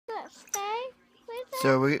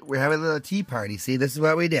So we're having a little tea party. See, this is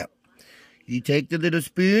what we do. You take the little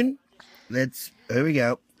spoon. There we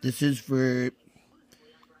go. This is the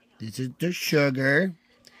sugar.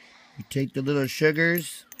 You take the little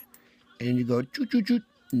sugars, and you go choo choo choo,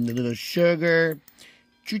 and the little sugar,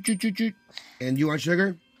 choo choo choo choo. And you want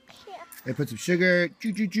sugar? Yeah. I put some sugar,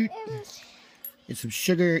 choo choo choo, and some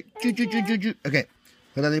sugar, choo choo choo choo choo. Okay,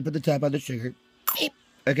 hold on. Let me put the top on the sugar.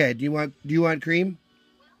 Okay. Do you want cream?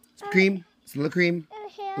 Some cream? Some little cream?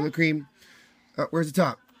 A little cream. Oh, where's the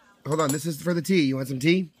top? Hold on. This is for the tea. You want some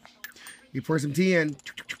tea? You pour some tea in.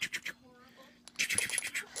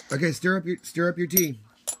 Okay, stir up your tea.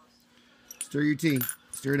 Stir your tea.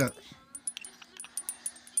 Stir it up.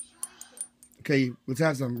 Okay, let's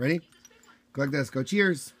have some. Ready? Go like this. Go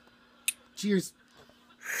cheers. Cheers.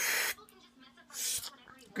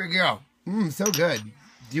 Good girl. So good.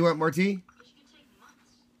 Do you want more tea?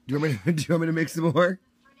 Do you want me to make some more?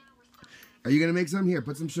 Are you gonna make some? Here,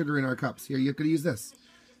 put some sugar in our cups. Here, you could use this.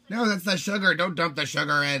 No, that's the sugar. Don't dump the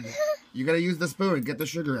sugar in. You gotta use the spoon. Get the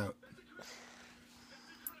sugar out.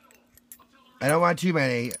 I don't want too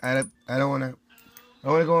many. I don't want to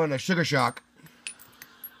go on a sugar shock.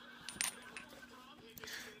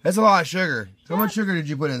 That's a lot of sugar. How much sugar did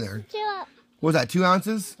you put in there? What was that? 2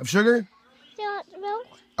 ounces of sugar? Do you want milk?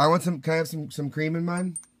 I want some. Can I have some cream in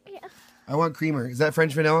mine? Yeah. I want creamer. Is that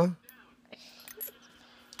French vanilla?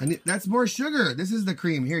 That's more sugar. This is the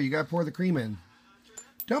cream. Here, you gotta pour the cream in.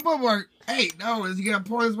 Don't put more. Hey, no, you gotta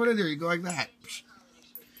pour this one in there. You go like that.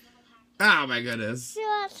 Oh my goodness. Do you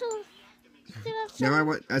want some? Now I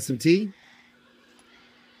want some tea.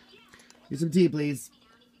 Get some tea, please.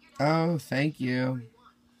 Oh, thank you.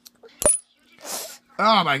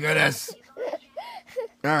 Oh my goodness.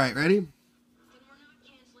 All right, ready?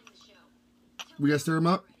 We gotta stir them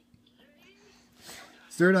up.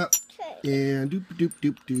 Stir it up. And doop doop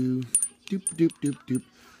doop doop doop doop doop doop.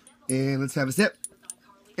 And let's have a sip.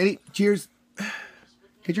 Eddie, cheers.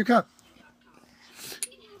 Get your cup.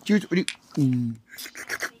 Cheers.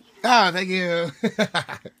 Oh, thank you.